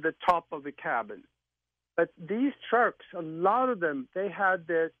over the top of the cabin. But these trucks, a lot of them, they had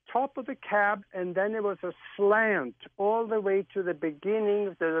the top of the cab, and then it was a slant all the way to the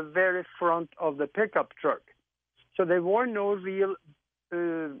beginning, to the very front of the pickup truck. So there were no real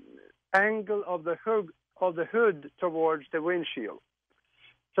angle of the hood towards the windshield.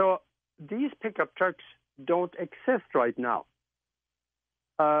 So these pickup trucks don't exist right now.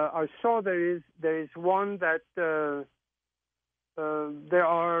 I saw there is one that there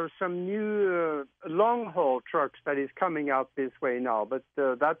are some new long-haul trucks that is coming out this way now, but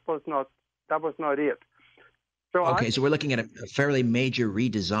that was not it. So so we're looking at a fairly major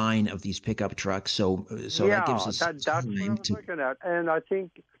redesign of these pickup trucks. So that gives us that's what I was looking at, and I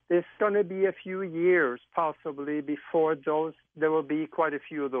think it's going to be a few years possibly before there will be quite a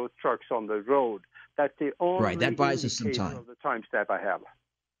few of those trucks on the road. That's the only right. That buys us some time. Of the time step I have.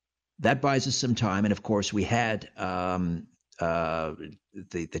 That buys us some time, and of course, we had the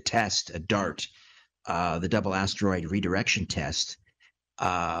test, DART, the double asteroid redirection test.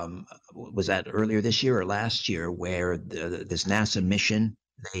 Was that earlier this year or last year, where this NASA mission,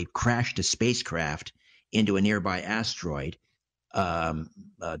 they crashed a spacecraft into a nearby asteroid,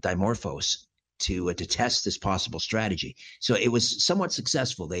 Dimorphos, to test this possible strategy. So it was somewhat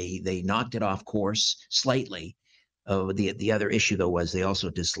successful. They knocked it off course slightly. The other issue, though, was they also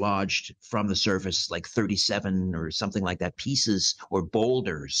dislodged from the surface like 37 or something like that pieces or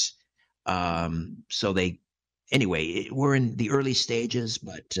boulders. So anyway, we're in the early stages,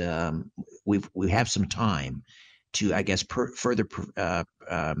 but we have some time to, I guess, further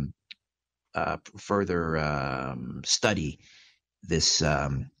study this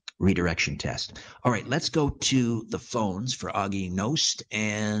redirection test. All right, let's go to the phones for Augie Nost,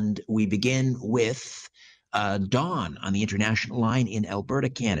 and we begin with Don on the international line in Alberta,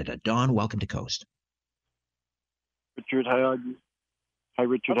 Canada. Don, welcome to Coast. Richard, hi, Augie. Hi,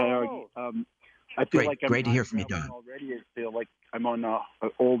 Richard. Hello. Hi, Augie. I feel like I'm great to hear from you, Don. Already, I feel like I'm on an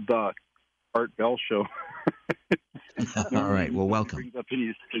old Art Bell show. All right, well, welcome. Brings up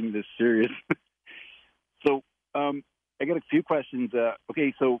anything this serious. So, I got a few questions.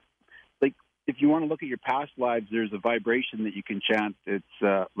 Okay, so, like, if you want to look at your past lives, there's a vibration that you can chant.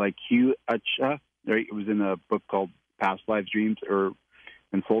 It's like Hu Acha, right? It was in a book called Past Lives, Dreams,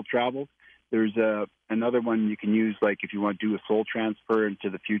 and Soul Travel. There's another one you can use, like if you want to do a soul transfer into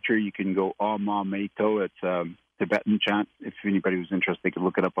the future, you can go Ma Meito. It's Tibetan chant. If anybody was interested, they could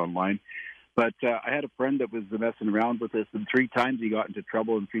look it up online. But I had a friend that was messing around with this, and 3 times he got into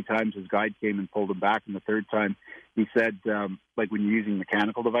trouble, and 3 times his guide came and pulled him back. And the 3rd time, he said, like when you're using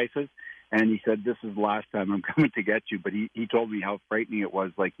mechanical devices, and he said, "This is the last time I'm coming to get you." But he told me how frightening it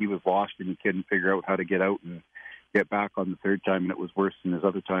was, like he was lost and he couldn't figure out how to get out and get back on the 3rd time, and it was worse than his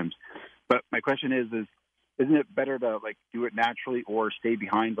other times. But my question is isn't it better to like do it naturally or stay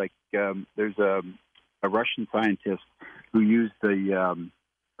behind? Like there's a Russian scientist who used the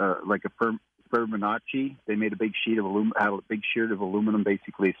like a Fibonacci. They made a big sheet of aluminum,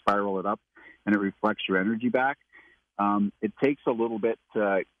 basically spiral it up, and it reflects your energy back. It takes a little bit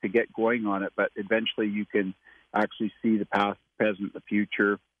to get going on it, but eventually you can actually see the past, present, the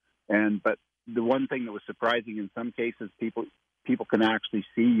future. But the one thing that was surprising, in some cases, people can actually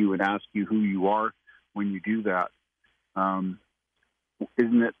see you and ask you who you are when you do that.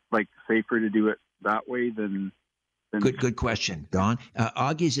 Isn't it like safer to do it that way than Good question, Don.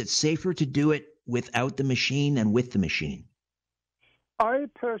 Augie, is it safer to do it without the machine and with the machine? I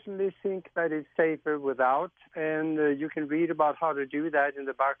personally think that it's safer without, and you can read about how to do that in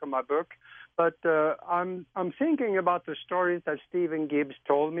the back of my book. But I'm thinking about the stories that Stephen Gibbs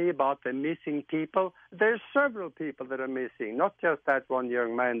told me about the missing people. There's several people that are missing, not just that one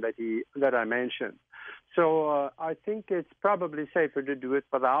young man that I mentioned. So I think it's probably safer to do it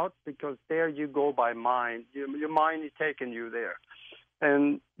without, because there you go by mind. Your mind is taking you there.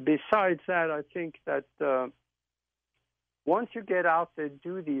 And besides that, I think that once you get out there and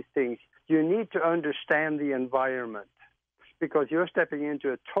do these things, you need to understand the environment, because you're stepping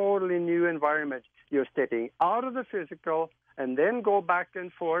into a totally new environment. You're stepping out of the physical and then go back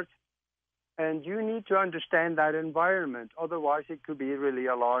and forth, and you need to understand that environment. Otherwise, it could be really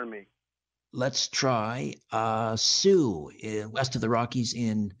alarming. Let's try Sue, west of the Rockies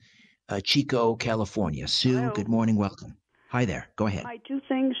in Chico, California. Sue, Hello. Good morning. Welcome. Hi there. Go ahead. Hi, 2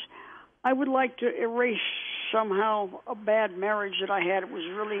 things. I would like to erase somehow a bad marriage that I had. It was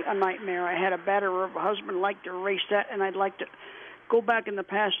really a nightmare. I had a batterer of a husband. I'd like to erase that, and I'd like to go back in the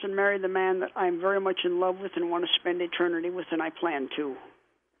past and marry the man that I'm very much in love with and want to spend eternity with, and I plan to.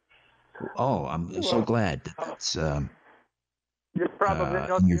 Oh, I'm so glad that that's probably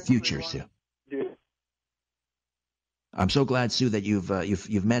not in your future, Sue. I'm so glad, Sue, that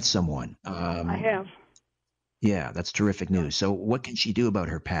you've met someone. I have. Yeah, that's terrific news. So what can she do about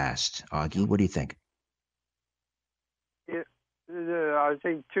her past, Augie? What do you think? I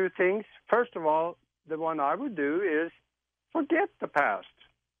think 2 things. First of all, the one I would do is forget the past.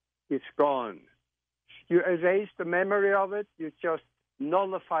 It's gone. You erase the memory of it. You just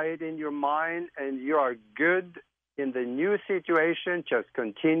nullify it in your mind, and you are good in the new situation. Just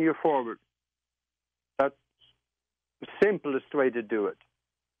continue forward. That's the simplest way to do it.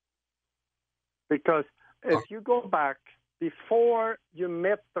 Because if you go back before you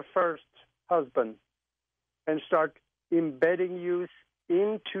met the first husband and start embedding you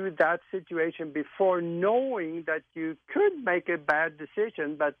into that situation before knowing that you could make a bad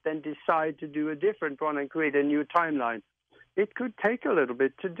decision, but then decide to do a different one and create a new timeline. It could take a little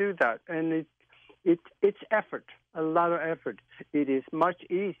bit to do that, and it's effort, a lot of effort. It is much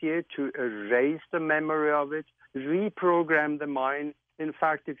easier to erase the memory of it, reprogram the mind. In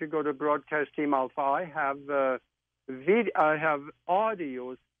fact, if you go to Broadcast Team Alpha, I have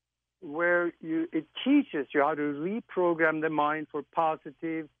audios where it teaches you how to reprogram the mind for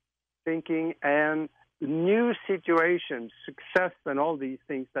positive thinking and new situations, success, and all these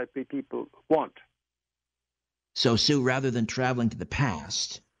things that we people want. So, Sue, rather than traveling to the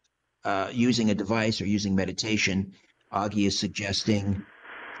past, using a device or using meditation, Augie is suggesting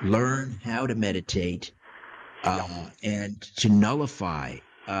learn how to meditate and to nullify,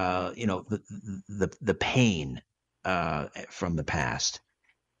 the pain from the past.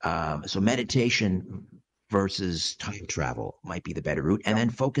 So meditation versus time travel might be the better route, and then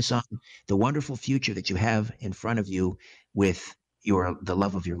focus on the wonderful future that you have in front of you with the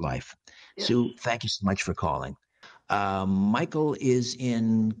love of your life. Yes. Sue, thank you so much for calling. Michael is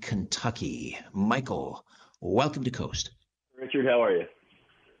in Kentucky. Michael, welcome to Coast. Richard, how are you?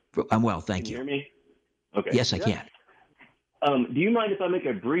 I'm well, thank you. Can you hear me? Okay. Yes, I can. Do you mind if I make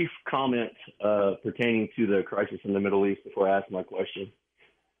a brief comment pertaining to the crisis in the Middle East before I ask my question?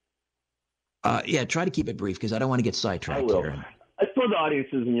 Yeah, try to keep it brief because I don't want to get sidetracked here. For the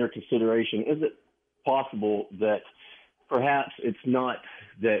audiences in your consideration, is it possible that perhaps it's not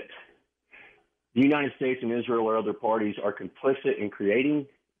that the United States and Israel or other parties are complicit in creating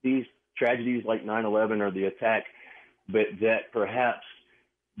these tragedies like 9/11 or the attack, but that perhaps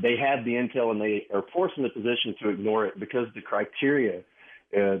they have the intel and they are forced in the position to ignore it because the criteria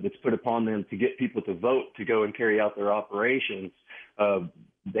that's put upon them to get people to vote to go and carry out their operations,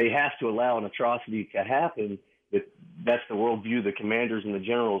 they have to allow an atrocity to happen. That's the worldview the commanders and the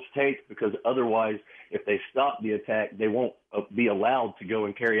generals take, because otherwise, if they stop the attack, they won't be allowed to go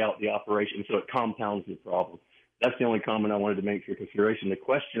and carry out the operation, so it compounds the problem. That's the only comment I wanted to make for consideration. The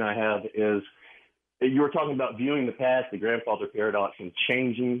question I have is, you were talking about viewing the past, the grandfather paradox, and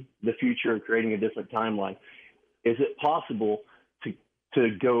changing the future and creating a different timeline. Is it possible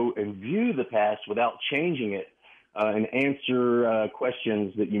to go and view the past without changing it and answer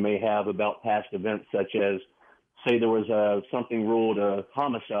questions that you may have about past events, such as, say there was something ruled a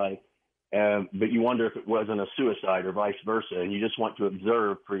homicide, but you wonder if it wasn't a suicide or vice versa, and you just want to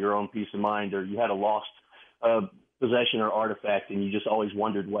observe for your own peace of mind, or you had a lost possession or artifact and you just always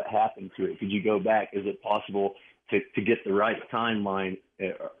wondered what happened to it. Could you go back? Is it possible to get the right timeline,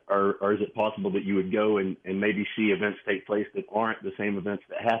 or is it possible that you would go and maybe see events take place that aren't the same events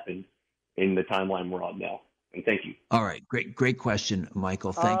that happened in the timeline we're on now? And thank you. All right. Great question,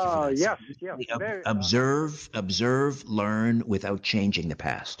 Michael. Thank you for that. Yes. Observe, learn without changing the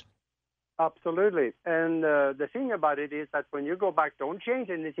past. Absolutely. And the thing about it is that when you go back, don't change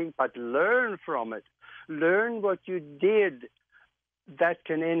anything, but learn from it. Learn what you did that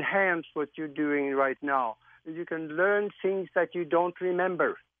can enhance what you're doing right now. You can learn things that you don't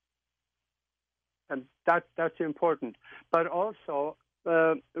remember. And that's important. But also,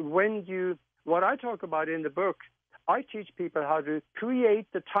 what I talk about in the book, I teach people how to create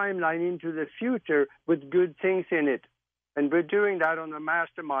the timeline into the future with good things in it. And we're doing that on a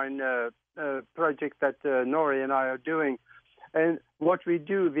mastermind project that Noory and I are doing. And what we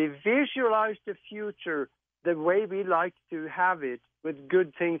do, we visualize the future the way we like to have it with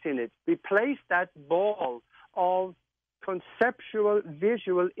good things in it. We place that ball of conceptual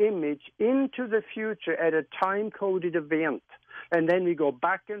visual image into the future at a time-coded event. And then we go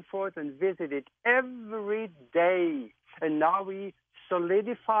back and forth and visit it every day. And now we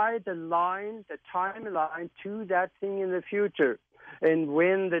solidify the timeline to that thing in the future. And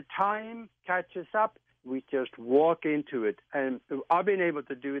when the time catches up, we just walk into it. And I've been able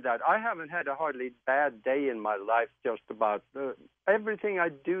to do that. I haven't had a hardly bad day in my life, just about. Everything I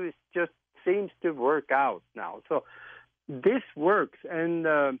do just seems to work out now. So this works.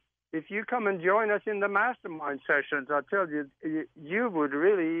 And if you come and join us in the mastermind sessions, I'll tell you, you would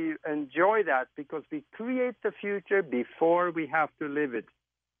really enjoy that, because we create the future before we have to live it.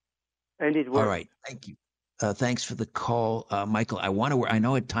 And it works. All right. Thank you. Thanks for the call, Michael. I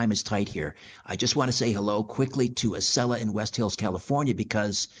know time is tight here. I just want to say hello quickly to Acela in West Hills, California,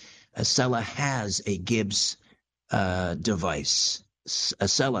 because Acela has a Gibbs device.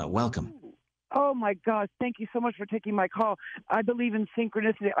 Acela, welcome. Oh, my gosh. Thank you so much for taking my call. I believe in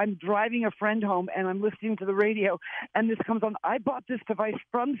synchronicity. I'm driving a friend home, and I'm listening to the radio, and this comes on. I bought this device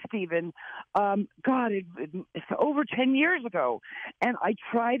from Stephen, it's over 10 years ago, and I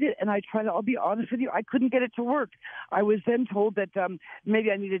tried it. I'll be honest with you, I couldn't get it to work. I was then told that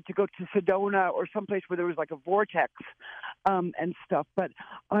maybe I needed to go to Sedona or someplace where there was like a vortex and stuff. But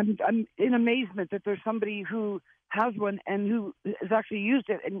I'm in amazement that there's somebody who has one and who has actually used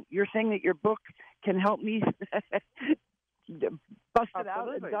it, and you're saying that your book can help me bust it out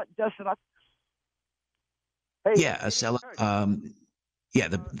and dust it up. Hey, yeah, Acela.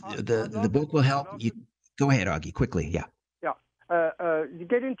 The book will help you. Go ahead, Augie, quickly. Yeah. You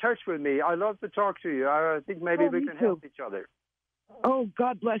get in touch with me. I love to talk to you. I think maybe we can help each other. Oh,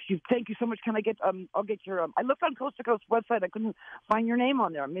 God bless you. Thank you so much. Can I get, I'll get your, I looked on Coast to Coast website. I couldn't find your name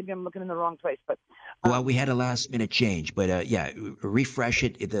on there. Maybe I'm looking in the wrong place, but. Well, we had a last minute change, but refresh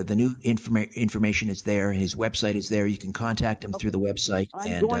it. The new information is there. His website is there. You can contact him through the website.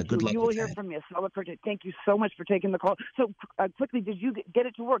 Good luck. You will hear from me. Thank you so much for taking the call. So quickly, did you get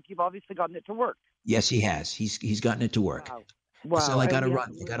it to work? You've obviously gotten it to work. Yes, he has. He's gotten it to work. Wow. So I got to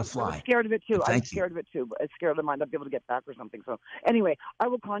run. I got to fly. I'm scared of it too. I'm scared of it too. It's scared I might not be able to get back or something. So anyway, I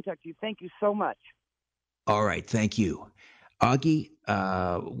will contact you. Thank you so much. All right. Thank you. Augie,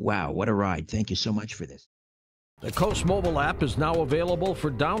 wow, what a ride. Thank you so much for this. The Coast mobile app is now available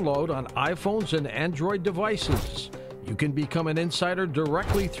for download on iPhones and Android devices. You can become an insider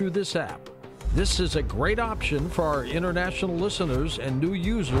directly through this app. This is a great option for our international listeners, and new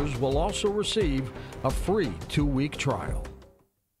users will also receive a free 2-week trial.